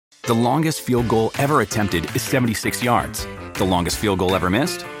The longest field goal ever attempted is 76 yards. The longest field goal ever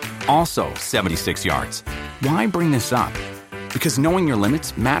missed? Also 76 yards. Why bring this up? Because knowing your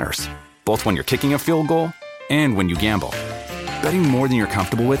limits matters, both when you're kicking a field goal and when you gamble. Betting more than you're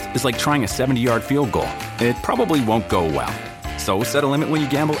comfortable with is like trying a 70-yard field goal. It probably won't go well. So set a limit when you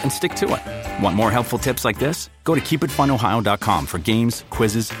gamble and stick to it. Want more helpful tips like this? Go to keepitfunohio.com for games,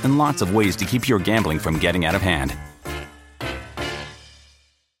 quizzes, and lots of ways to keep your gambling from getting out of hand.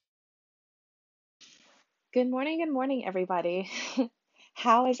 Good morning, everybody.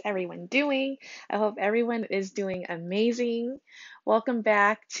 How is everyone doing? I hope everyone is doing amazing. Welcome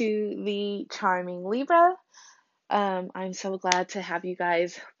back to the Charming Libra. I'm so glad to have you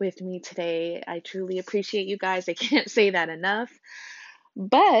guys with me today. I truly appreciate you guys. I can't say that enough.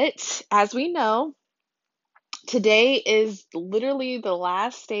 But as we know, today is literally the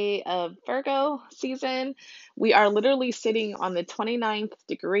last day of Virgo season. We are literally sitting on the 29th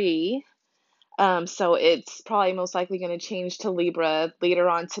degree. So it's probably most likely going to change to Libra later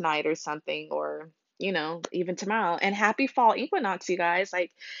on tonight or something, or, even tomorrow. And happy fall equinox, you guys.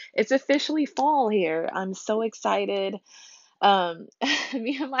 Like, it's officially fall here. I'm so excited.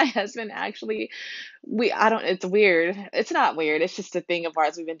 Me and my husband actually, it's weird. It's not weird. It's just a thing of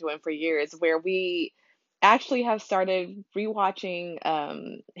ours we've been doing for years where we actually have started rewatching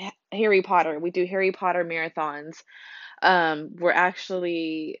Harry Potter. We do Harry Potter marathons. We're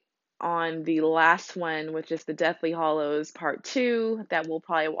actually on the last one, which is the Deathly Hallows Part 2, that we'll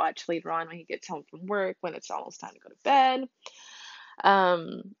probably watch later on when he gets home from work, when it's almost time to go to bed.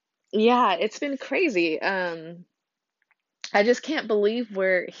 Yeah, it's been crazy. I just can't believe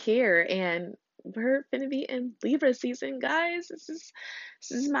we're here and we're gonna be in Libra season, guys. This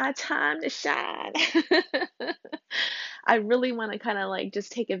is my time to shine. I really want to kind of like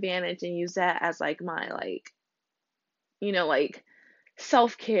just take advantage and use that as like my like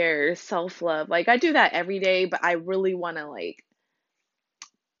self-care, self-love. Like I do that every day, but I really want to like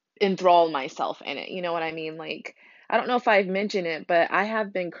enthrall myself in it. You know what I mean? Like I don't know if I've mentioned it, but I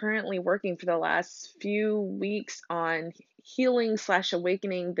have been currently working for the last few weeks on healing slash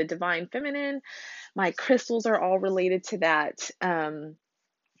awakening the divine feminine. My crystals are all related to that. I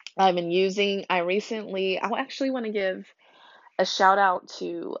actually want to give a shout out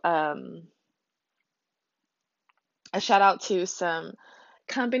to some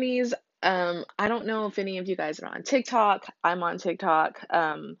companies. I don't know if any of you guys are on TikTok. I'm on TikTok.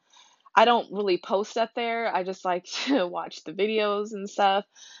 I don't really post up there. I just like to watch the videos and stuff.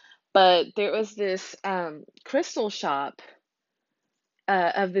 But there was this crystal shop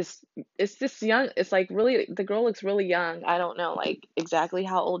of this. It's this young. It's like really, the girl looks really young. I don't know like exactly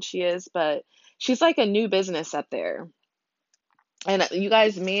how old she is, but she's like a new business up there. And you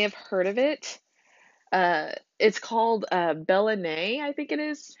guys may have heard of it. It's called Bellanay, I think it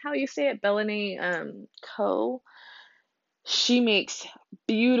is how you say it, Bellanay Co. She makes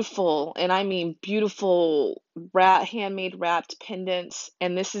beautiful, and I mean beautiful, handmade wrapped pendants,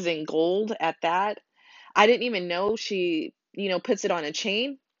 and this is in gold at that. I didn't even know she, puts it on a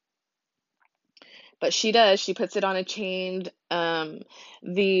chain, but she does. She puts it on a chain.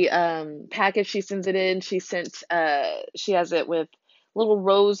 The package she sends it in, she has it with little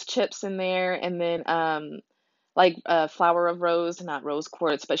rose chips in there, and then like flower of rose, not rose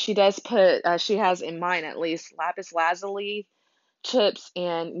quartz, but she does put, she has in mine at least, lapis lazuli chips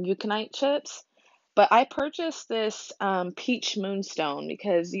and eucalyptus chips. But I purchased this peach moonstone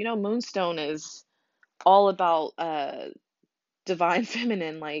because, moonstone is all about divine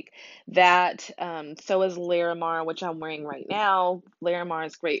feminine, like that. So is Larimar, which I'm wearing right now. Larimar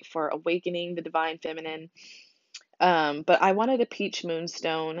is great for awakening the divine feminine. But I wanted a peach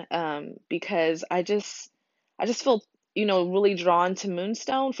moonstone because I just feel, really drawn to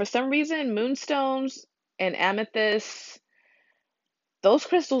moonstone. For some reason, moonstones and amethyst, those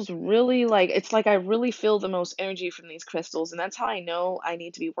crystals really like, it's like I really feel the most energy from these crystals, and that's how I know I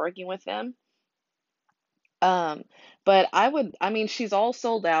need to be working with them. Um, but I mean, she's all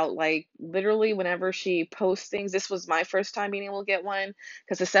sold out. Like literally, whenever she posts things, this was my first time being able to get one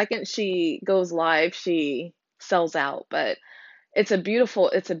because the second she goes live, she sells out. But it's a beautiful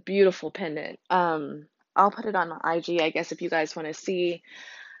pendant. I'll put it on my IG, I guess, if you guys want to see,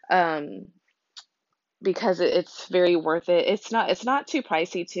 um, because it's very worth it. It's not too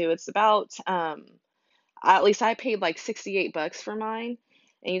pricey too. It's about at least I paid like $68 for mine.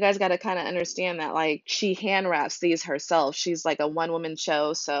 And you guys got to kind of understand that like she hand wraps these herself. She's like a one woman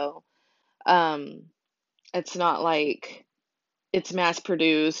show, so um it's not like it's mass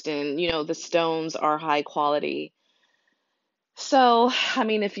produced, and the stones are high quality. So, I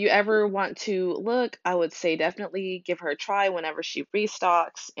mean, if you ever want to look, I would say definitely give her a try whenever she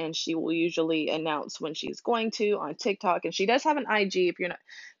restocks, and she will usually announce when she's going to on TikTok. And she does have an IG. If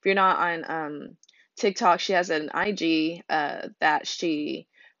you're not on TikTok, she has an IG that she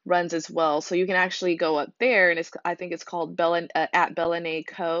runs as well. So you can actually go up there, and I think it's called Bella at Bellene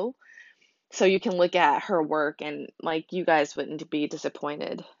Co. So you can look at her work, and like you guys wouldn't be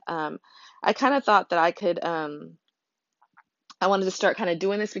disappointed. I kind of thought that I wanted to start kind of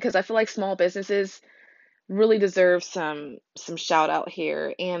doing this because I feel like small businesses really deserve some shout out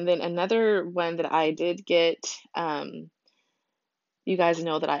here. And then another one that I did get, you guys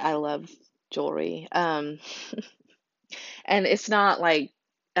know that I love jewelry. And it's not like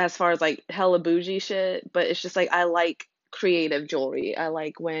as far as like hella bougie shit, but it's just like I like creative jewelry. I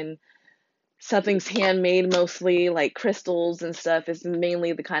like when something's handmade, mostly like crystals and stuff is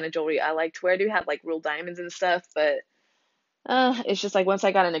mainly the kind of jewelry I like to wear. I do have like real diamonds and stuff, but it's just like once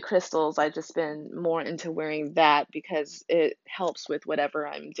I got into crystals, I've just been more into wearing that because it helps with whatever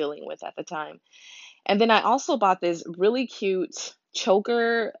I'm dealing with at the time. And then I also bought this really cute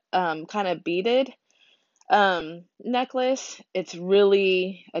choker, kind of beaded necklace. It's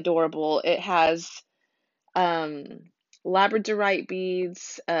really adorable. It has um labradorite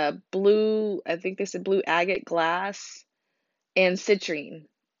beads, blue, I think they said blue agate glass, and citrine.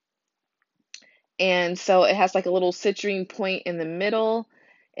 And so it has like a little citrine point in the middle.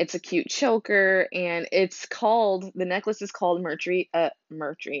 It's a cute choker, and the necklace is called Mercury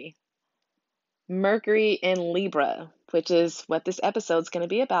in Libra, which is what this episode's going to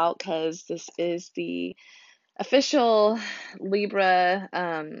be about because this is the official Libra,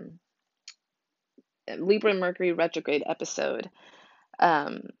 Libra Mercury Retrograde episode.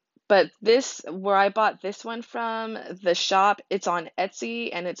 Um, but where I bought this one from, the shop, it's on Etsy,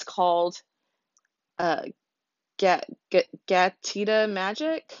 and it's called uh, Gatita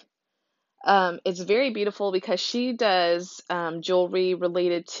Magic. It's very beautiful because she does jewelry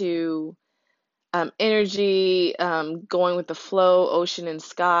related to energy, going with the flow, ocean and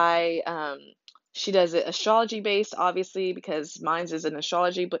sky. She does it astrology based, obviously, because mine's is an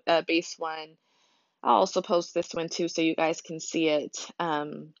astrology based one. I'll also post this one too so you guys can see it.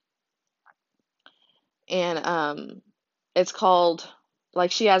 And it's called,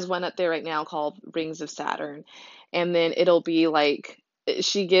 like, she has one up there right now called Rings of Saturn. And then it'll be like,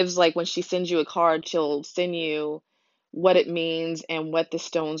 she gives, like, when she sends you a card, she'll send you what it means and what the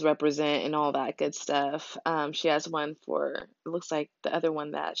stones represent and all that good stuff. She has one for, it looks like the other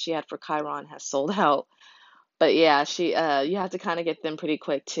one that she had for Chiron has sold out. But yeah, you have to kind of get them pretty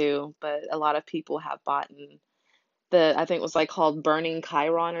quick too. But a lot of people have bought I think it was like called Burning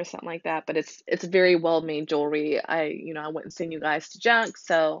Chiron or something like that, but it's very well made jewelry. I wouldn't send you guys to junk,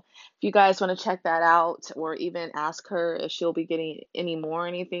 so if you guys want to check that out or even ask her if she'll be getting any more or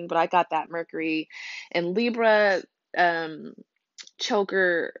anything, but I got that Mercury and Libra um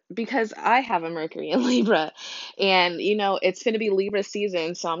choker because I have a Mercury in Libra, and it's going to be Libra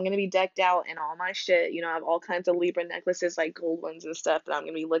season, so I'm going to be decked out in all my shit. I have all kinds of Libra necklaces, like gold ones and stuff that I'm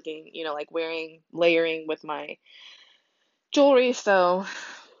going to be looking, like wearing, layering with my jewelry. So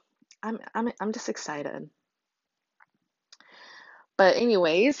I'm just excited. But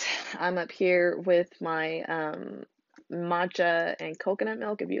anyways, I'm up here with my matcha and coconut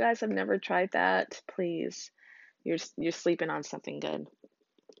milk. If you guys have never tried that, please, you're sleeping on something good.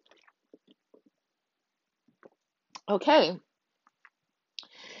 Okay,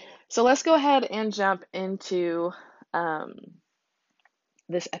 so let's go ahead and jump into um,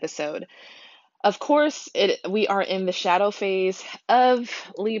 this episode. Of course, we are in the shadow phase of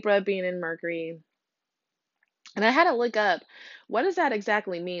Libra being in Mercury. And I had to look up what does that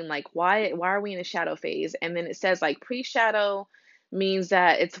exactly mean? Like why are we in a shadow phase? And then it says like pre-shadow means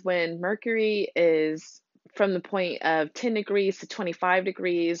that it's when Mercury is from the point of 10 degrees to 25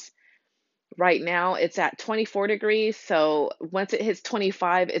 degrees. Right now it's at 24 degrees. So once it hits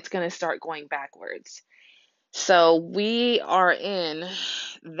 25, it's going to start going backwards. So we are in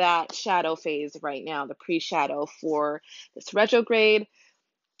that shadow phase right now, the pre-shadow for this retrograde.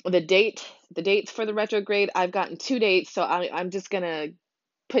 The dates for the retrograde, I've gotten two dates, so I'm just gonna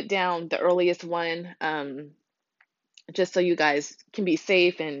put down the earliest one, just so you guys can be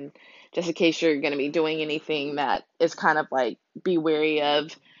safe, and just in case you're gonna be doing anything that is kind of like be wary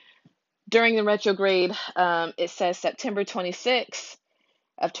of during the retrograde. It says September 26th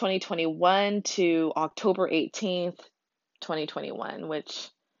of 2021 to October 18th, 2021, which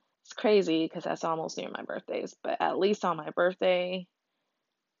is crazy because that's almost near my birthdays, but at least on my birthday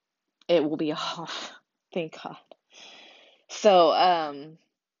it will be off. Thank God. So,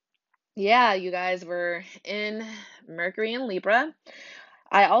 Yeah, you guys were in Mercury and Libra.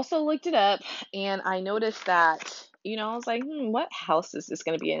 I also looked it up and I noticed that, I was like, what house is this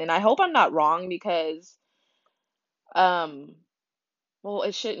going to be in? And I hope I'm not wrong because, um, well,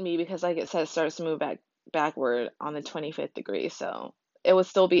 it shouldn't be because, like it says, starts to move backward on the 25th degree. So it would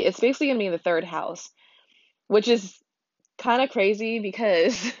still be, it's basically going to be in the third house, which is kind of crazy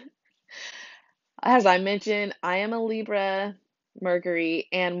because, as I mentioned, I am a Libra Mercury,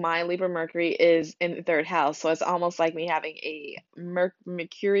 and my Libra Mercury is in the third house. So it's almost like me having a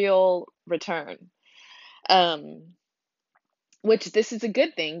mercurial return. Um, which this is a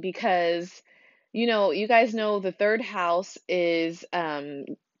good thing because, you guys know the third house is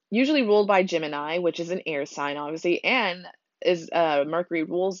usually ruled by Gemini, which is an air sign, obviously, and is Mercury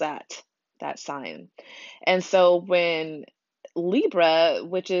rules that sign. And so when Libra,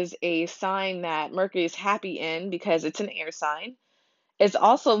 which is a sign that Mercury is happy in because it's an air sign, is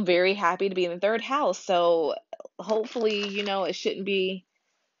also very happy to be in the third house. So hopefully, it shouldn't be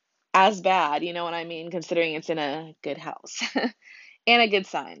as bad, you know what I mean, considering it's in a good house and a good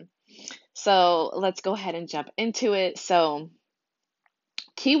sign. So let's go ahead and jump into it. So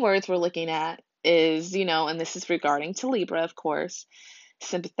keywords we're looking at is, and this is regarding to Libra, of course,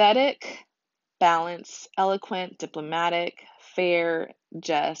 sympathetic, balance, eloquent, diplomatic, fair,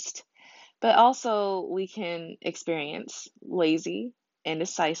 just. But also, we can experience lazy,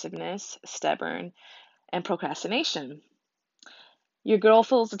 indecisiveness, stubborn, and procrastination. Your girl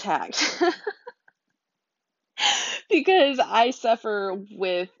feels attacked because I suffer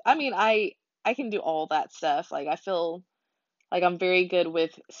with, I can do all that stuff. Like, I feel like I'm very good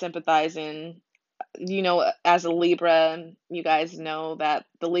with sympathizing. As a Libra, you guys know that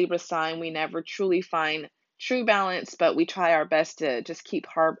the Libra sign, we never truly find true balance, but we try our best to just keep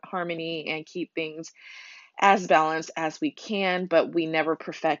harmony and keep things as balanced as we can, but we never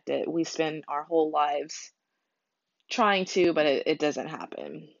perfect it. We spend our whole lives trying to, but it doesn't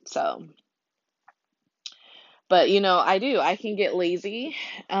happen. So, but I do. I can get lazy.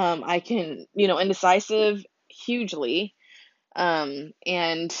 I can, indecisive hugely. And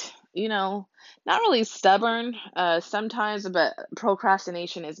not really stubborn sometimes, but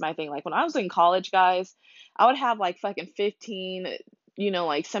procrastination is my thing. Like when I was in college, guys, I would have like fucking 15,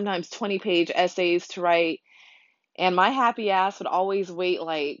 like sometimes 20-page essays to write, and my happy ass would always wait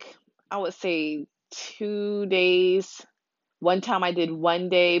like, I would say 2 days. One time I did one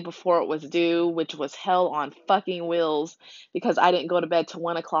day before it was due, which was hell on fucking wheels because I didn't go to bed till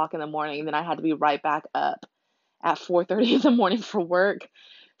 1 o'clock in the morning. Then I had to be right back up at 4:30 in the morning for work.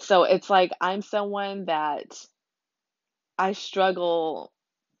 So it's like I'm someone that I struggle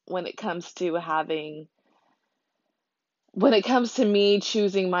when it comes to when it comes to me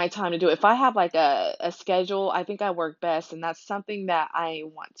choosing my time to do it. If I have like a schedule, I think I work best, and that's something that I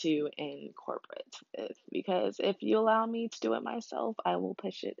want to incorporate with, because if you allow me to do it myself, I will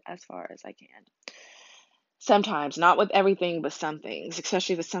push it as far as I can. Sometimes, not with everything, but some things,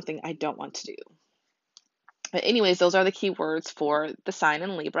 especially if it's something I don't want to do. But anyways, those are the key words for the sign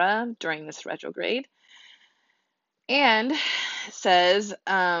in Libra during this retrograde. And it says,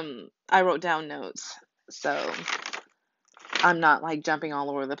 I wrote down notes, so I'm not like jumping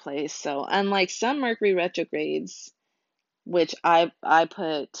all over the place. So unlike some Mercury retrogrades, which I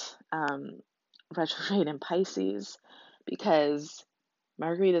put retrograde in Pisces because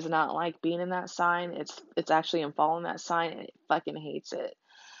Mercury does not like being in that sign. It's actually in fall in that sign and it fucking hates it.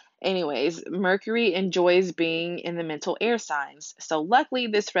 Anyways, Mercury enjoys being in the mental air signs. So luckily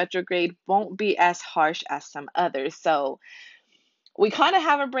this retrograde won't be as harsh as some others. So we kind of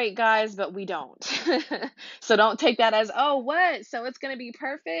have a break, guys, but we don't. So don't take that as, oh, what? So it's going to be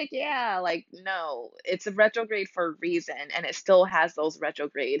perfect? Yeah, like, no, it's a retrograde for a reason, and it still has those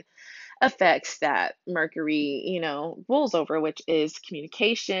retrograde effects that Mercury, rules over, which is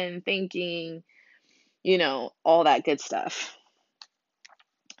communication, thinking, all that good stuff.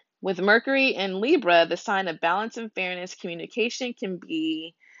 With Mercury in Libra, the sign of balance and fairness, communication can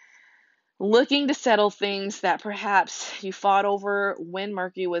be looking to settle things that perhaps you fought over when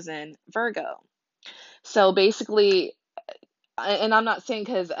Mercury was in Virgo. So basically, and I'm not saying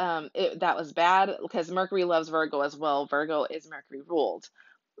because that was bad, because Mercury loves Virgo as well. Virgo is Mercury ruled.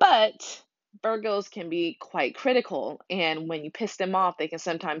 But Virgos can be quite critical, and when you piss them off, they can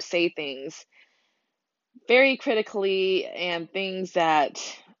sometimes say things very critically and things that,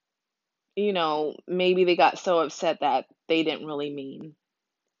 maybe they got so upset that they didn't really mean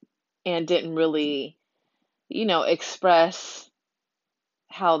and didn't really, express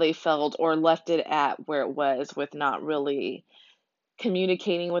how they felt, or left it at where it was with not really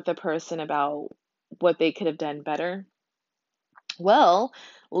communicating with the person about what they could have done better. Well,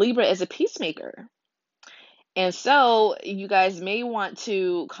 Libra is a peacemaker. And so you guys may want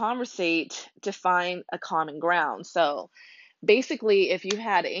to conversate to find a common ground. So basically, if you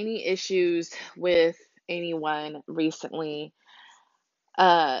had any issues with anyone recently,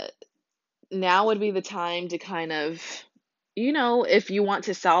 uh, now would be the time to kind of, if you want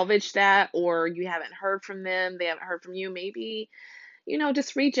to salvage that or you haven't heard from them, they haven't heard from you, maybe,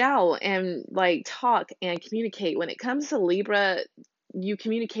 just reach out and like talk and communicate. When it comes to Libra, you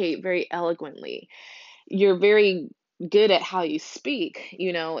communicate very eloquently. You're very good at how you speak.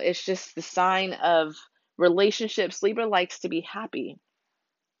 It's just the sign of relationships. Libra likes to be happy.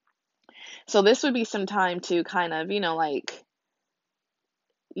 So this would be some time to kind of, like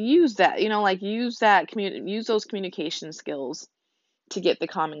use that, like use those communication skills to get the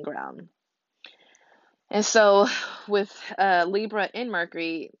common ground. And so with Libra in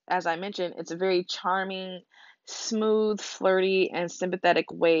Mercury, as I mentioned, it's a very charming, smooth, flirty, and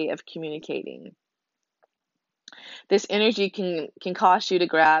sympathetic way of communicating. This energy can cause you to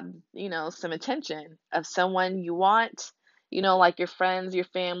grab, some attention of someone you want, like your friends, your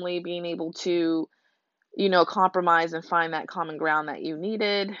family, being able to, compromise and find that common ground that you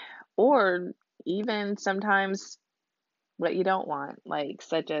needed, or even sometimes what you don't want, like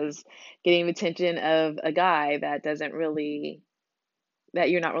such as getting the attention of a guy that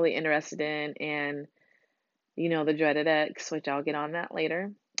you're not really interested in, and the dreaded ex, which I'll get on that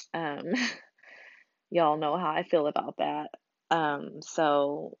later. Um, y'all know how I feel about that.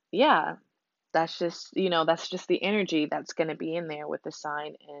 So yeah, that's just the energy that's going to be in there with the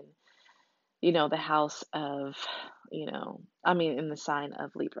sign and the house of, in the sign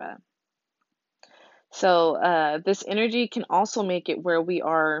of Libra. So this energy can also make it where we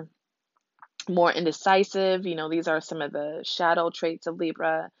are more indecisive. These are some of the shadow traits of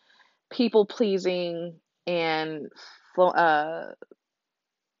Libra: people pleasing and what did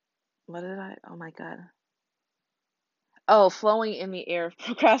I? Oh my God. Oh, flowing in the air of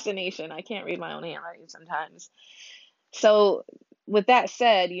procrastination. I can't read my own handwriting sometimes. So, with that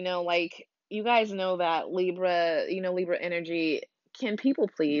said, like you guys know that Libra, Libra energy can people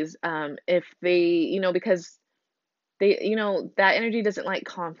please if they, because they, that energy doesn't like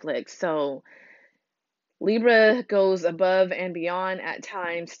conflict. So, Libra goes above and beyond at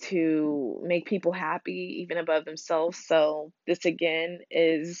times to make people happy, even above themselves. So, this again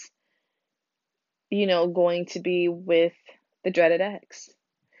is, going to be with the dreaded ex.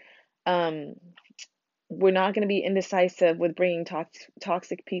 Um, we're not going to be indecisive with bringing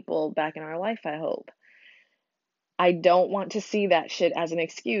toxic people back in our life, I hope. I don't want to see that shit as an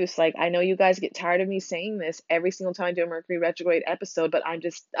excuse. Like, I know you guys get tired of me saying this every single time I do a Mercury retrograde episode, but I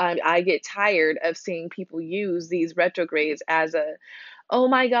get tired of seeing people use these retrogrades as oh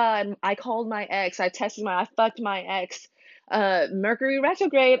my God, I called my ex, I fucked my ex, Mercury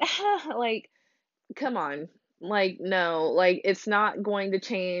retrograde. Like, come on. Like, no, like, it's not going to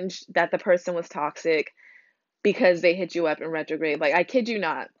change that the person was toxic because they hit you up in retrograde. Like, I kid you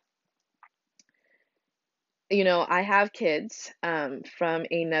not. I have kids from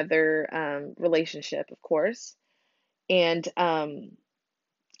another relationship, of course. And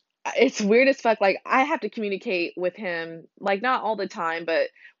it's weird as fuck. Like, I have to communicate with him, like, not all the time, but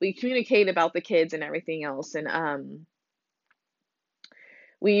we communicate about the kids and everything else. And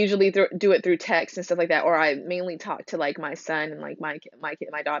we usually do it through text and stuff like that. Or I mainly talk to like my son and like my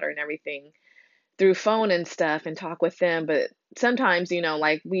daughter and everything through phone and stuff and talk with them. But sometimes,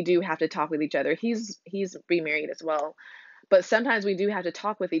 like we do have to talk with each other. He's remarried as well. But sometimes we do have to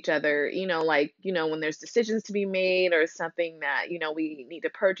talk with each other, like, when there's decisions to be made or something that, we need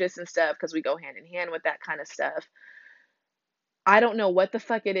to purchase and stuff, because we go hand in hand with that kind of stuff. I don't know what the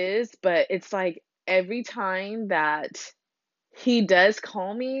fuck it is, but it's like every time that he does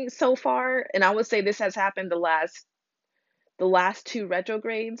call me so far, and I would say this has happened the last two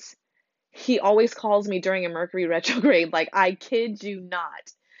retrogrades. He always calls me during a Mercury retrograde. Like, I kid you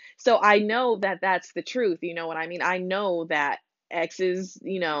not. So I know that that's the truth. You know what I mean? I know that exes,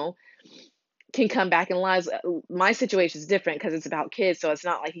 can come back in lives. My situation is different because it's about kids. So it's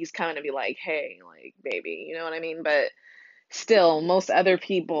not like he's coming to be like, hey, like, baby, you know what I mean? But still, most other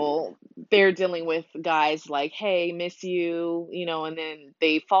people, they're dealing with guys like, hey, miss you, and then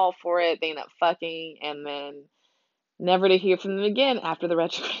they fall for it. They end up fucking, and then never to hear from them again after the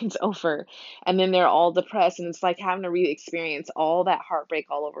retrograde's over. And then they're all depressed, and it's like having to re-experience all that heartbreak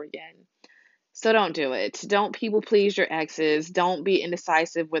all over again. So don't do it. Don't people please your exes. Don't be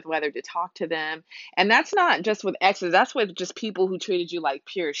indecisive with whether to talk to them. And that's not just with exes, that's with just people who treated you like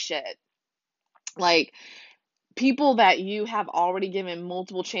pure shit. Like, people that you have already given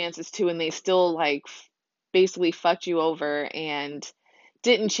multiple chances to, and they still like basically fucked you over and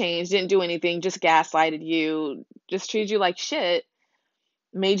didn't change, didn't do anything, just gaslighted you, just treated you like shit,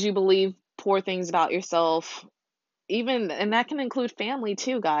 made you believe poor things about yourself, even, and that can include family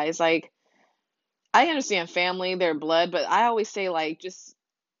too, guys. Like, I understand family, their blood, but I always say, like, just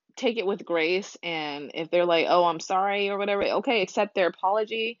take it with grace. And if they're like, oh, I'm sorry or whatever, okay, accept their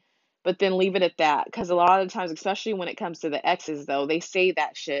apology, but then leave it at that. Because a lot of the times, especially when it comes to the exes, though, they say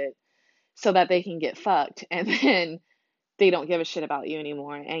that shit so that they can get fucked. And then they don't give a shit about you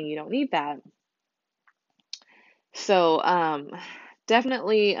anymore. And you don't need that. So,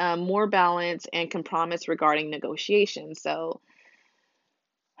 definitely more balance and compromise regarding negotiation. So,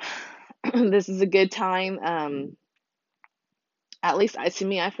 this is a good time. At least to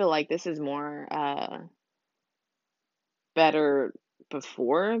me, I feel like this is more better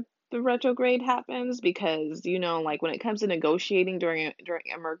before the retrograde happens, because like when it comes to negotiating during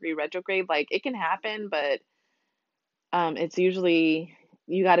a Mercury retrograde, like it can happen, but it's usually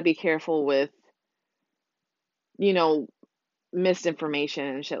you got to be careful with you know misinformation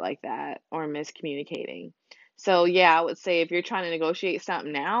and shit like that, or miscommunicating. So yeah, I would say if you're trying to negotiate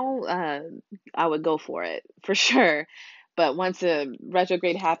something now, I would go for it for sure. But once a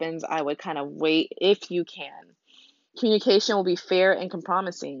retrograde happens, I would kind of wait if you can. Communication will be fair and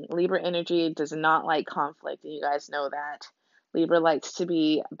compromising. Libra energy does not like conflict, and you guys know that. Libra likes to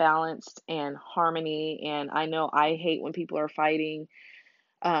be balanced and harmony, and I know I hate when people are fighting.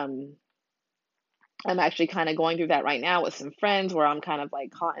 Um, I'm actually kind of going through that right now with some friends where I'm kind of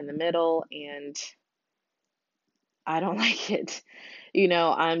like caught in the middle, and I don't like it.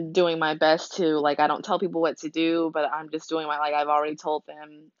 I'm doing my best to, like, I don't tell people what to do, but I'm just doing like, I've already told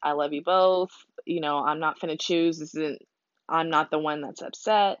them I love you both. I'm not finna choose. I'm not the one that's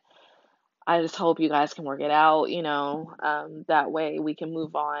upset. I just hope you guys can work it out, that way we can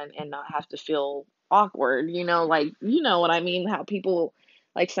move on and not have to feel awkward, like, what I mean, how people,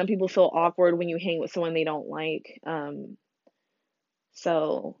 like, some people feel awkward when you hang with someone they don't like.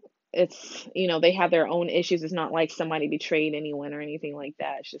 So it's, they have their own issues. It's not like somebody betrayed anyone or anything like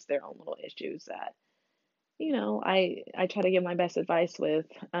that. It's just their own little issues that, I try to give my best advice with,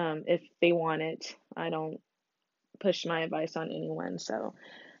 if they want it. I don't push my advice on anyone. So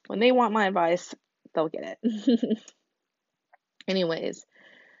when they want my advice, they'll get it. Anyways,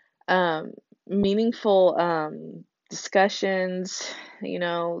 um, meaningful discussions, you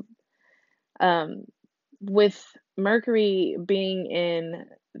know, um, with Mercury being in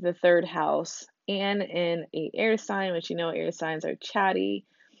the third house and in a air sign, which air signs are chatty.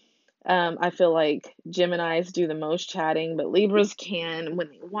 I feel like Geminis do the most chatting, but Libras can when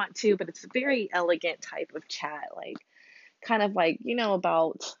they want to, but it's a very elegant type of chat, like kind of like,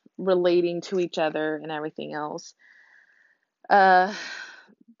 about relating to each other and everything else. Uh,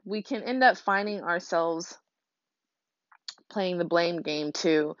 we can end up finding ourselves playing the blame game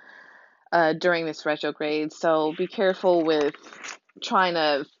too, during this retrograde. So be careful with trying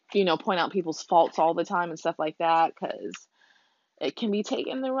to, point out people's faults all the time and stuff like that, because it can be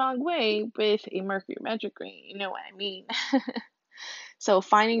taken the wrong way with a Mercury retrograde. You know what I mean? So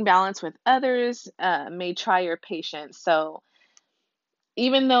finding balance with others may try your patience. So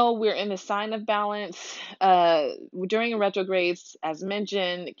even though we're in the sign of balance, during retrogrades, as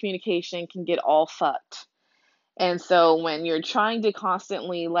mentioned, communication can get all fucked. And so when you're trying to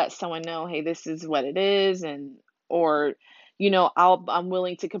constantly let someone know, hey, this is what it is, or, I'm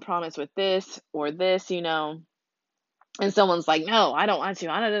willing to compromise with this or this, and someone's like, no, I don't want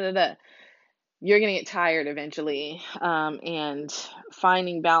to, you're going to get tired eventually. And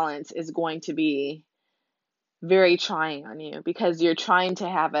finding balance is going to be very trying on you, because you're trying to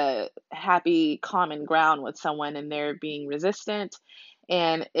have a happy common ground with someone and they're being resistant,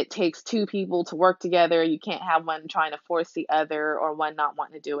 and it takes two people to work together. You can't have one trying to force the other or one not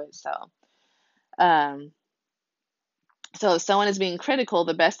wanting to do it. Um so if someone is being critical,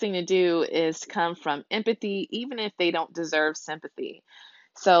 the best thing to do is to come from empathy, even if they don't deserve sympathy.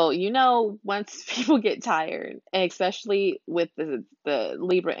 So, once people get tired, and especially with the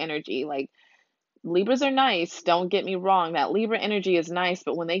Libra energy, like, Libras are nice, don't get me wrong. That Libra energy is nice,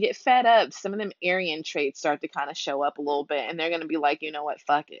 but when they get fed up, some of them Aryan traits start to kind of show up a little bit, and they're going to be like, you know what,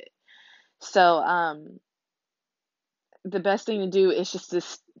 fuck it. So, the best thing to do is just to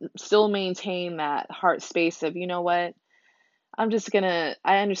still maintain that heart space of, you know what, I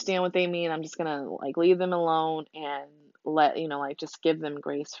understand what they mean. I'm just gonna, like, leave them alone and let, like, just give them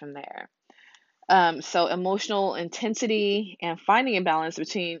grace from there. So emotional intensity and finding a balance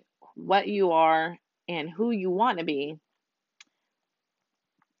between what you are and who you want to be.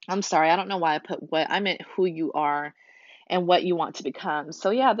 I'm sorry, I don't know why I put what I meant, who you are and what you want to become. So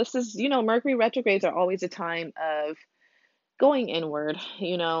yeah, this is, Mercury retrogrades are always a time of going inward.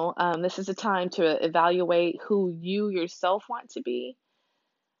 This is a time to evaluate who you yourself want to be,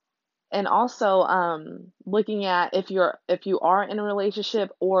 and also looking at if you are in a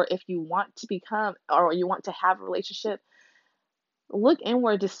relationship, or if you want to become, or you want to have a relationship. Look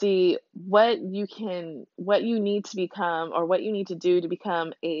inward to see what you need to become, or what you need to do to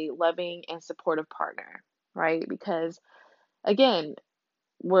become a loving and supportive partner, right? Because again,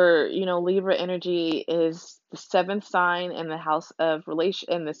 Libra energy is the seventh sign in the house of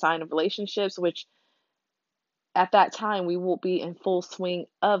in the sign of relationships, which at that time we will be in full swing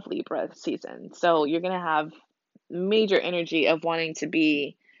of Libra season. So you're going to have major energy of wanting to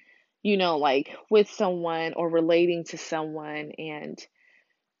be, like with someone or relating to someone. And,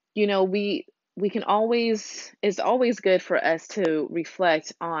 we can always, it's always good for us to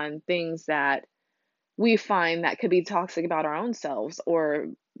reflect on things that we find that could be toxic about our own selves, or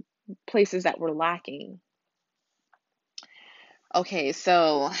places that we're lacking. Okay,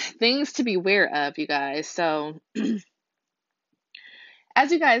 so things to be aware of, you guys. So,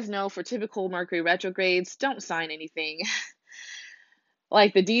 as you guys know, for typical Mercury retrogrades, don't sign anything.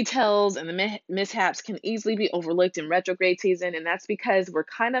 Like, the details and the mishaps can easily be overlooked in retrograde season, and that's because we're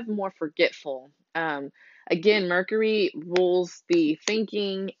kind of more forgetful. Again, Mercury rules the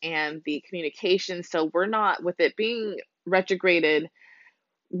thinking and the communication, so we're not, with it being retrograded,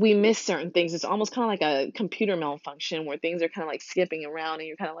 we miss certain things. It's almost kind of like a computer malfunction where things are kind of like skipping around, and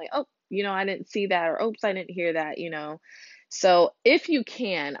you're kind of like, oh, I didn't see that, or oops, I didn't hear that. So if you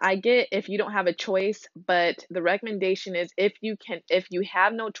can, I get if you don't have a choice, but the recommendation is, if you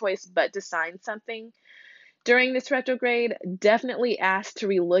have no choice but to sign something during this retrograde, definitely ask to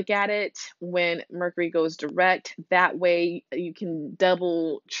relook at it when Mercury goes direct. That way you can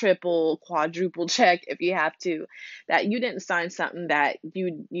double, triple, quadruple check, if you have to, that you didn't sign something that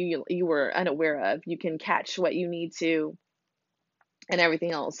you were unaware of. You can catch what you need to and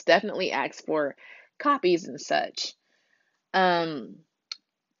everything else. Definitely ask for copies and such. Um,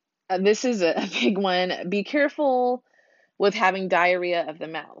 this is a big one. Be careful with having diarrhea of the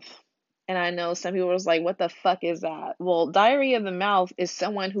mouth. And I know some people was like, what the fuck is that? Well, diarrhea of the mouth is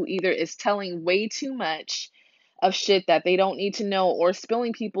someone who either is telling way too much of shit that they don't need to know, or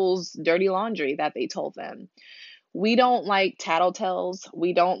spilling people's dirty laundry that they told them. We don't like tattletales.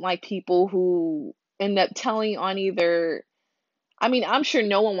 We don't like people who end up telling on either. I mean, I'm sure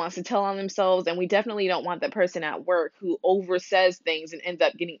no one wants to tell on themselves, and we definitely don't want the person at work who oversays things and ends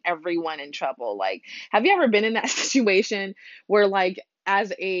up getting everyone in trouble. Like, have you ever been in that situation where, like,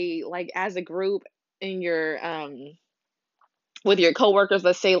 as a group in your with your coworkers,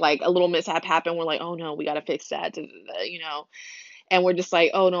 let's say like a little mishap happened, we're like, oh no, we gotta fix that, and we're just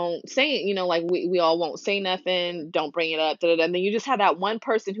like, oh, don't say it, like we all won't say nothing, don't bring it up, da, da, da. And then you just have that one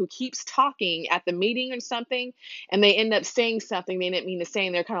person who keeps talking at the meeting or something, and they end up saying something they didn't mean to say,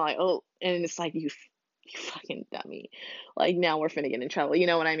 and they're kind of like, oh, and it's like, you fucking dummy. Like, now we're finna get in trouble. You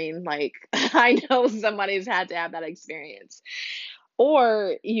know what I mean? Like, I know somebody's had to have that experience.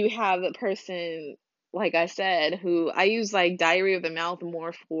 Or you have the person, like I said, who I use like diarrhea of the mouth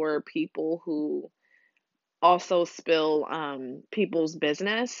more for people who also spill people's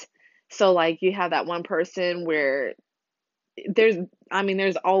business. So like you have that one person where there's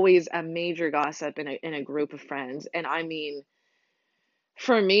there's always a major gossip in a group of friends. And I mean,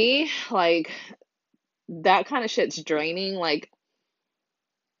 for me, like, that kind of shit's draining. Like,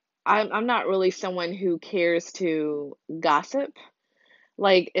 I'm not really someone who cares to gossip.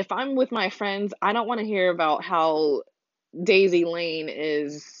 Like, if I'm with my friends, I don't want to hear about how Daisy Lane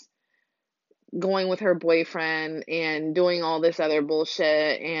is going with her boyfriend and doing all this other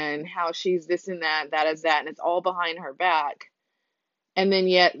bullshit, and how she's this and that is that, and it's all behind her back. And then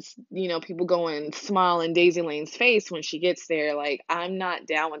yet, people go and smile in Daisy Lane's face when she gets there. Like, I'm not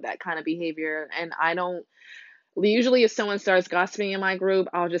down with that kind of behavior. And I don't, usually if someone starts gossiping in my group,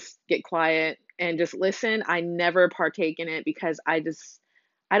 I'll just get quiet and just listen. I never partake in it, because I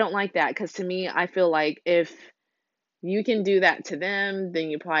don't like that. Because to me, I feel like if you can do that to them, then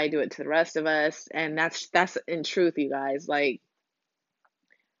you probably do it to the rest of us. And that's in truth, you guys. Like,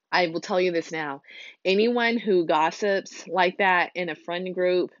 I will tell you this now. Anyone who gossips like that in a friend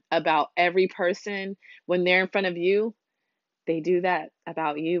group about every person when they're in front of you, they do that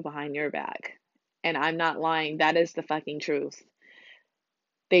about you behind your back. And I'm not lying. That is the fucking truth.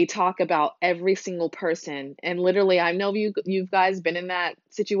 They talk about every single person. And literally, I know you guys been in that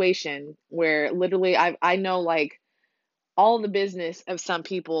situation where literally I know like all the business of some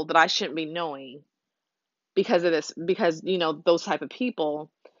people that I shouldn't be knowing because of this, because those type of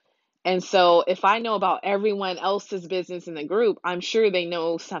people. And so if I know about everyone else's business in the group, I'm sure they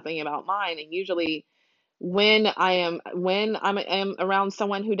know something about mine. And usually when I'm around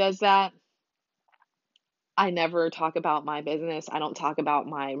someone who does that, I never talk about my business. I don't talk about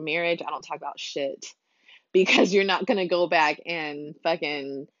my marriage. I don't talk about shit because you're not gonna go back and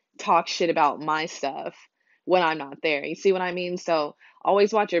fucking talk shit about my stuff when I'm not there. You see what I mean? So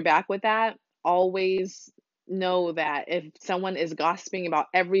always watch your back with that. Always know that if someone is gossiping about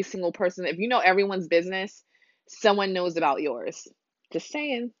every single person, if you know everyone's business, someone knows about yours. Just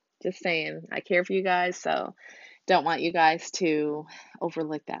saying. Just saying. I care for you guys, so don't want you guys to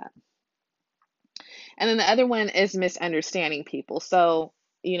overlook that. And then the other one is misunderstanding people. So,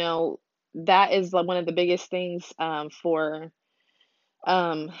 you know, that is one of the biggest things for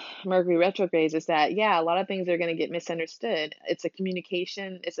um, Mercury retrogrades is that, yeah, a lot of things are going to get misunderstood. It's a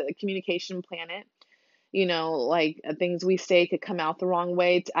communication planet. You know, like things we say could come out the wrong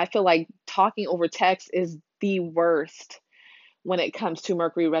way. I feel like talking over text is the worst when it comes to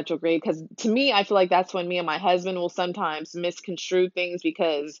Mercury retrograde because to me, I feel like that's when me and my husband will sometimes misconstrue things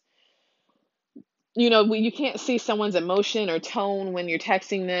because you can't see someone's emotion or tone when you're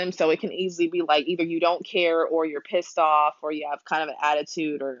texting them, so it can easily be like either you don't care or you're pissed off or you have kind of an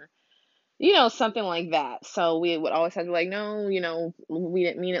attitude or something like that. So we would always have to be like, no, we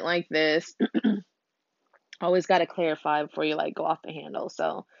didn't mean it like this. Always got to clarify before you like go off the handle.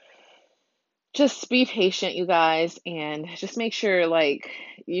 So just be patient, you guys, and just make sure like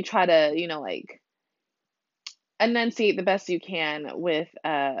you try to, like enunciate the best you can with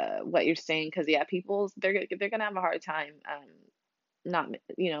what you're saying because yeah, they're gonna have a hard time not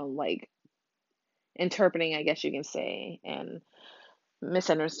like interpreting, I guess you can say, and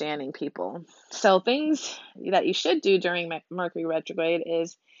misunderstanding people. So things that you should do during Mercury retrograde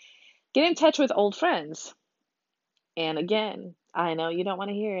is get in touch with old friends. And again, I know you don't want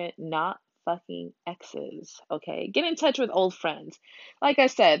to hear it, not fucking exes, okay? Get in touch with old friends. Like I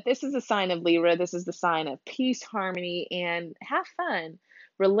said, this is a sign of Libra. This is the sign of peace, harmony, and have fun.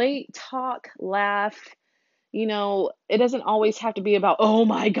 Relate, talk, laugh, it doesn't always have to be about, oh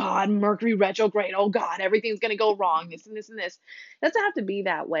my God, Mercury retrograde. Oh God, everything's going to go wrong. This and this and this. It doesn't have to be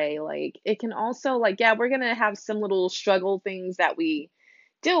that way. Like, it can also, like, yeah, we're going to have some little struggle things that we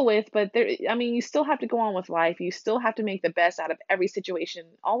deal with, but I mean, you still have to go on with life. You still have to make the best out of every situation.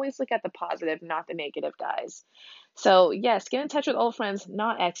 Always look at the positive, not the negative, guys. So, yes, get in touch with old friends,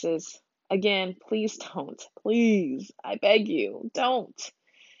 not exes. Again, please don't. Please, I beg you, don't.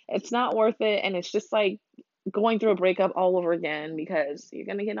 It's not worth it. And it's just like, going through a breakup all over again because you're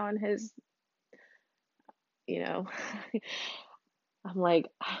gonna get on his, you know. I'm like,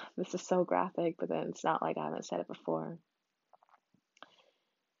 this is so graphic, but then it's not like I haven't said it before.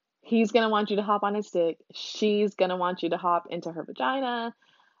 He's gonna want you to hop on his dick. She's gonna want you to hop into her vagina.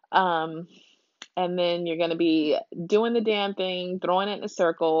 Um, and then you're gonna be doing the damn thing, throwing it in a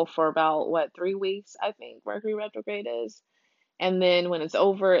circle for about what, 3 weeks, I think Mercury retrograde is. And then when it's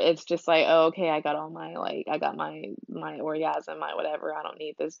over, it's just like, oh, okay, I got my orgasm, my whatever. I don't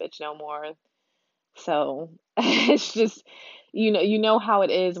need this bitch no more. So it's just, you know how it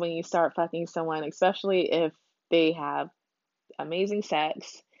is when you start fucking someone, especially if they have amazing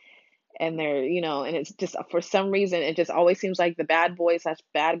sex and and it's just for some reason, it just always seems like the bad boys slash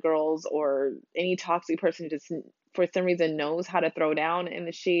bad girls or any toxic person just for some reason knows how to throw down in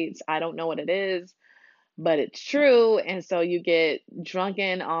the sheets. I don't know what it is, but it's true. And so you get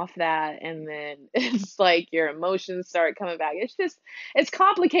drunken off that, and then it's like your emotions start coming back. It's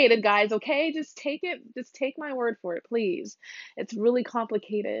complicated, guys, okay? Just take my word for it, please. It's really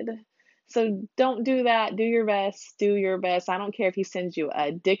complicated. So don't do that. Do your best. Do your best. I don't care if he sends you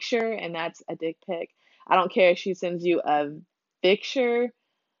a dicture, and that's a dick pic. I don't care if she sends you a picture,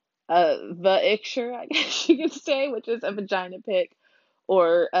 the icture, I guess you could say, which is a vagina pic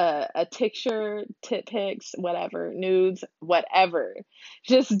or a picture, tit pics, whatever, nudes, whatever.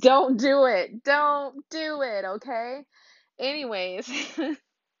 Just don't do it. Don't do it, okay? Anyways,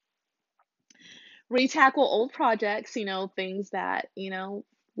 retackle old projects, things that,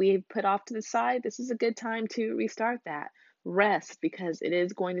 we put off to the side. This is a good time to restart that. Rest because it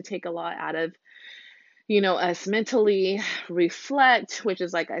is going to take a lot out of, us mentally. Reflect, which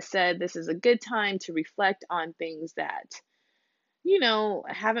is like I said, this is a good time to reflect on things that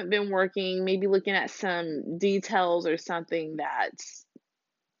haven't been working, maybe looking at some details or something that,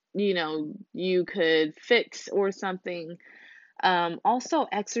 you could fix or something. Also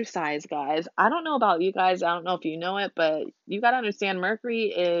exercise, guys. I don't know about you guys. I don't know if you know it, but you got to understand Mercury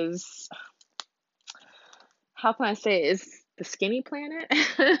is, how can I say it, is the skinny planet.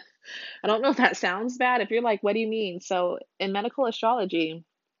 I don't know if that sounds bad. If you're like, what do you mean? So in medical astrology,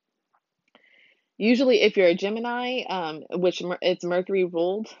 Usually if you're a Gemini, which it's Mercury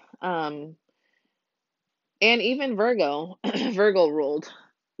ruled, and even Virgo, Virgo ruled.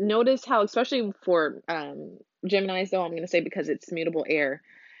 Notice how, especially for Geminis, though, I'm going to say because it's mutable air,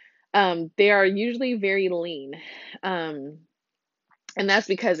 they are usually very lean. Um, and that's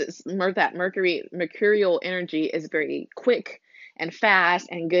because that mercurial energy is very quick and fast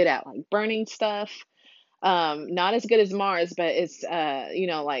and good at like burning stuff. Not as good as Mars, but it's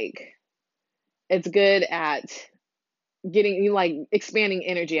like it's good at getting you like expanding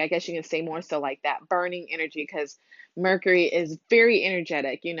energy. I guess you can say more so like that burning energy, because Mercury is very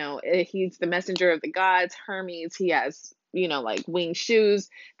energetic. He's the messenger of the gods, Hermes. He has, like winged shoes.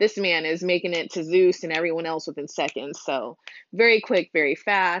 This man is making it to Zeus and everyone else within seconds. So very quick, very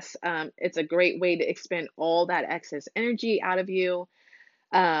fast. It's a great way to expend all that excess energy out of you.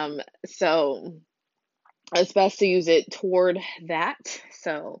 So it's best to use it toward that.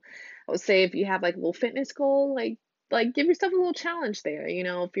 So I would say if you have like a little fitness goal, like give yourself a little challenge there.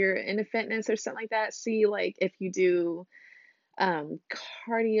 If you're into fitness or something like that, see like if you do um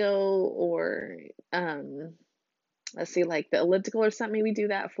cardio or um let's see, like the elliptical or something, maybe do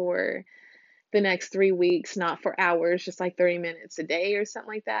that for the next 3 weeks, not for hours, just like 30 minutes a day or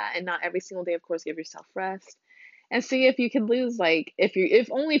something like that. And not every single day, of course, give yourself rest. And see if you can lose, like if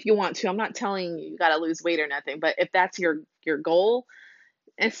only if you want to. I'm not telling you got to lose weight or nothing, but if that's your goal,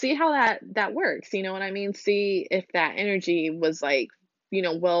 and see how that works. You know what I mean? See if that energy was like,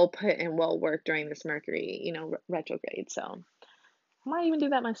 well put and well worked during this Mercury, retrograde. So I might even do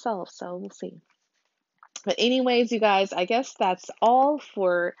that myself. So we'll see. But anyways, you guys, I guess that's all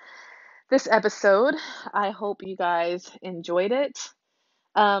for this episode. I hope you guys enjoyed it.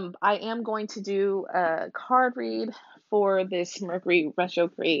 I am going to do a card read for this Mercury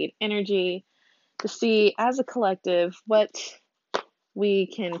retrograde energy to see as a collective what we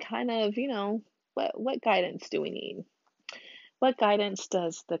can kind of, what guidance do we need? What guidance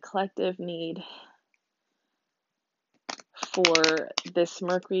does the collective need for this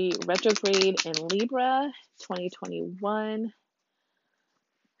Mercury retrograde in Libra 2021?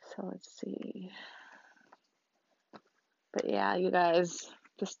 So let's see. But yeah, you guys,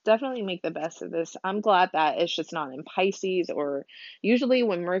 just definitely make the best of this. I'm glad that it's just not in Pisces, or usually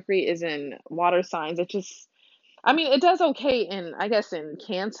when Mercury is in water signs, it does okay in, I guess, in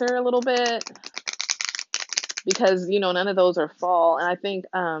Cancer a little bit, because, none of those are fall. And I think,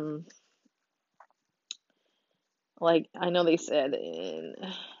 like, I know they said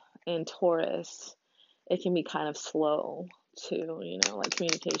in Taurus, it can be kind of slow too, like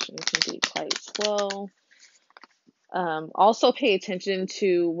communication can be quite slow. Also pay attention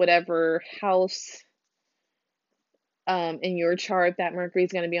to whatever house in your chart that Mercury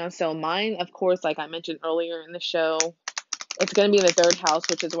is going to be on. So mine, of course, like I mentioned earlier in the show, it's going to be in the third house,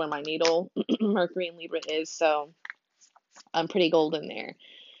 which is where my natal Mercury in Libra is. So I'm pretty golden there.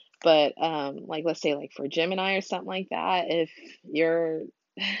 But like let's say like for Gemini or something like that, if your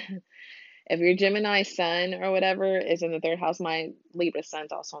if your Gemini sun or whatever is in the third house, my Libra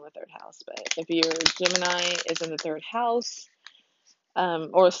sun's also in the third house. But if your Gemini is in the third house,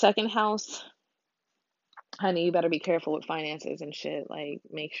 or second house, honey, you better be careful with finances and shit. Like,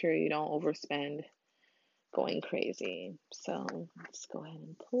 make sure you don't overspend going crazy. So let's go ahead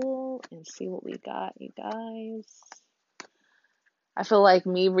and pull and see what we got, you guys. I feel like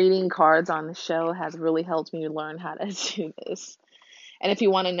me reading cards on the show has really helped me learn how to do this. And if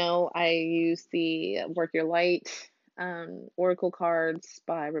you want to know, I use the Work Your Light Oracle cards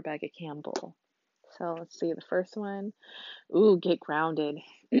by Rebecca Campbell. So let's see the first one. Ooh, get grounded.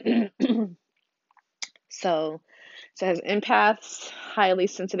 So it says empaths, highly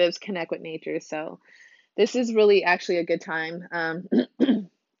sensitives connect with nature. So this is really actually a good time.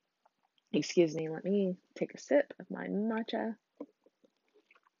 Excuse me, let me take a sip of my matcha.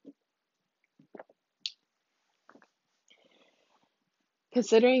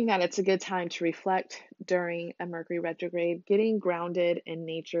 Considering that it's a good time to reflect during a Mercury retrograde, getting grounded in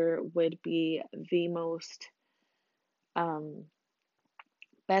nature would be the most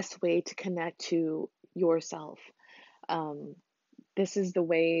best way to connect to yourself. This is the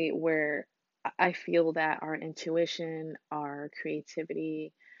way where I feel that our intuition, our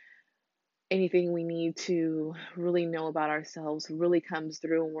creativity, anything we need to really know about ourselves really comes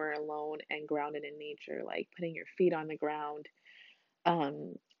through when we're alone and grounded in nature, like putting your feet on the ground,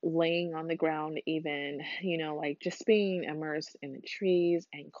 laying on the ground, even, like just being immersed in the trees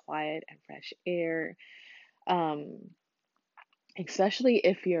and quiet and fresh air. Um, Especially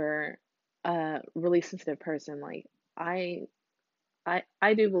if you're a really sensitive person, like I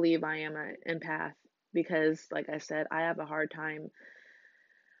I do believe I am an empath, because like I said, I have a hard time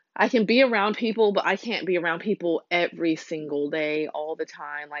I can be around people, but I can't be around people every single day, all the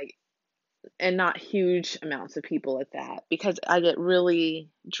time, like, and not huge amounts of people at that, because I get really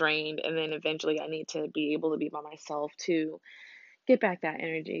drained, and then eventually I need to be able to be by myself to get back that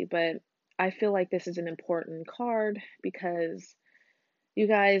energy. But I feel like this is an important card because you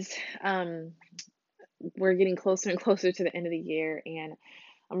guys, we're getting closer and closer to the end of the year, and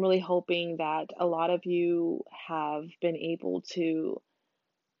I'm really hoping that a lot of you have been able to,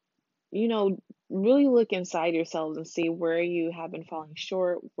 you know, really look inside yourselves and see where you have been falling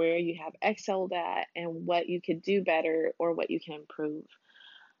short, where you have excelled at, and what you could do better or what you can improve.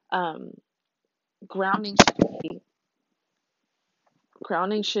 Um, grounding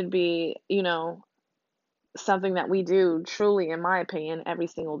grounding should be, something that we do truly, in my opinion, every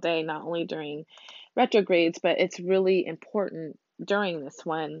single day, not only during retrogrades, but it's really important during this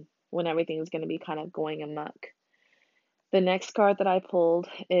one when everything's going to be kind of going amok. The next card that I pulled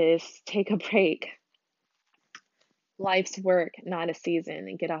is take a break. Life's work, not a season,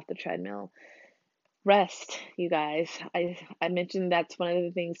 and get off the treadmill. Rest, you guys. I mentioned that's one of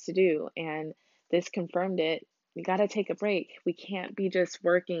the things to do, and this confirmed it. We got to take a break. We can't be just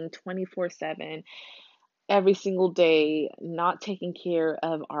working 24/7 every single day, not taking care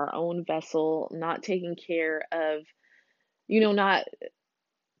of our own vessel, not taking care of, not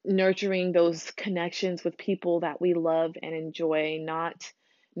nurturing those connections with people that we love and enjoy, not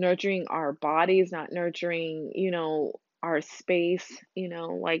nurturing our bodies, not nurturing, our space,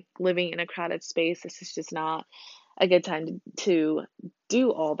 like living in a crowded space. This is just not a good time to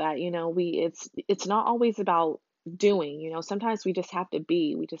do all that. It's not always about doing, sometimes we just have to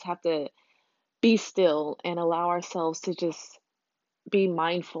be. We just have to be still and allow ourselves to just be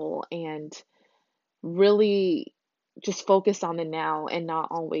mindful and really just focus on the now and not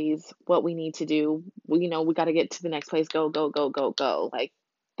always what we need to do. We got to get to the next place, go, go, go, go, go. Like,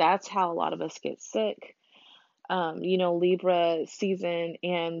 that's how a lot of us get sick. Libra season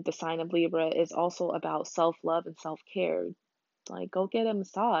and the sign of Libra is also about self love and self care. Like, go get a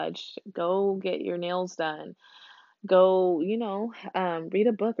massage, go get your nails done, go, read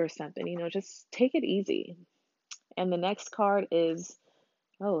a book or something, just take it easy. And the next card is,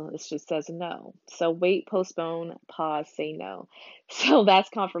 oh, this just says no. So wait, postpone, pause, say no. So that's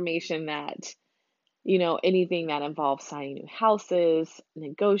confirmation that, anything that involves signing new houses,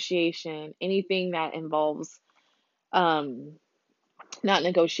 negotiation, anything that involves, um, not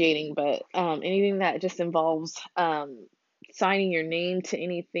negotiating, but anything that just involves signing your name to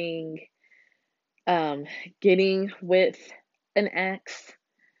anything, um, getting with an ex.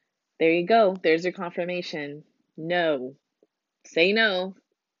 There you go. There's your confirmation. No. Say no.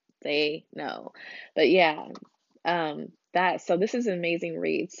 Say no. But yeah, so this is an amazing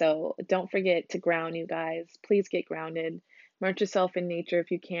read. So don't forget to ground, you guys. Please get grounded. Immerse yourself in nature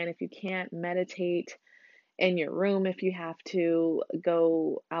if you can. If you can't, meditate in your room. If you have to,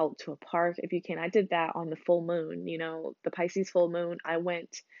 go out to a park if you can. I did that on the full moon, the Pisces full moon. I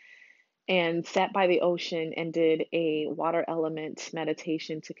went and sat by the ocean and did a water element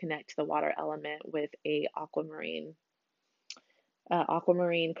meditation to connect to the water element with a aquamarine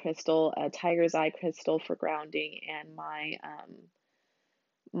crystal, a tiger's eye crystal for grounding, and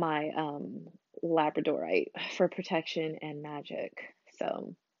my labradorite for protection and magic.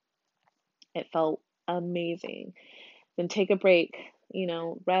 So it felt amazing. Then take a break,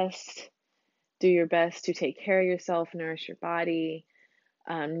 rest, do your best to take care of yourself, nourish your body,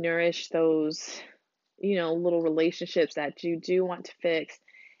 nourish those, little relationships that you do want to fix,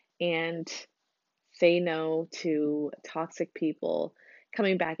 and say no to toxic people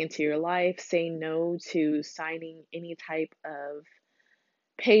coming back into your life. Say no to signing any type of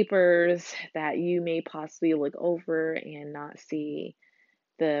papers that you may possibly look over and not see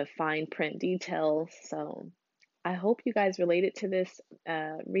the fine print details. So I hope you guys related to this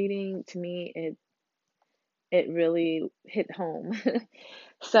reading. To me, it really hit home.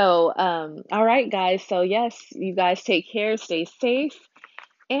 So, all right, guys. So yes, you guys take care, stay safe,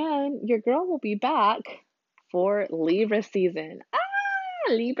 and your girl will be back for Libra season. Ah,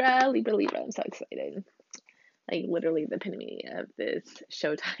 Libra, Libra, Libra. I'm so excited. Like, literally the epitome of this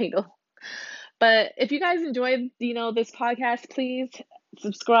show title. But if you guys enjoyed, this podcast, please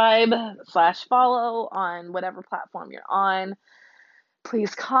subscribe/follow on whatever platform you're on.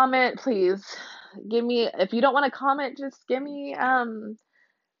 Please comment. Please give me, if you don't want to comment, just give me,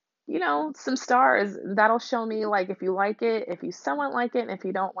 some stars. That'll show me, like, if you like it, if you somewhat like it, and if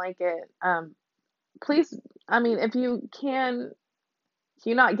you don't like it, please, I mean, if you can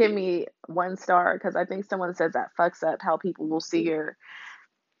you not give me 1 star? Because I think someone says that fucks up how people will see your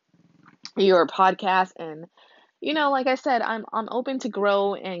podcast, and like I said, I'm open to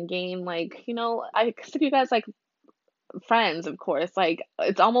grow and gain, like, I consider you guys like friends, of course. Like,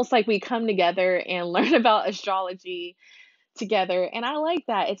 it's almost like we come together and learn about astrology together, and I like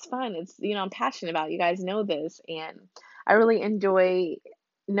that. It's fun. It's, I'm passionate about it. You guys know this, and I really enjoy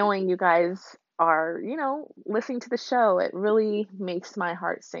knowing you guys are, listening to the show. It really makes my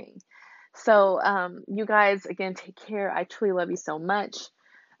heart sing. So, you guys, again, take care. I truly love you so much.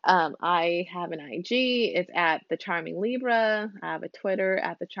 I have an IG. It's at the Charming Libra. I have a Twitter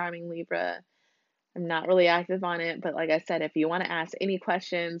at the Charming Libra. I'm not really active on it, but like I said, if you want to ask any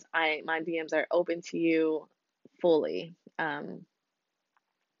questions, my DMs are open to you fully.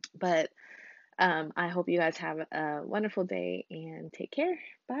 But I hope you guys have a wonderful day and take care.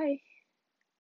 Bye.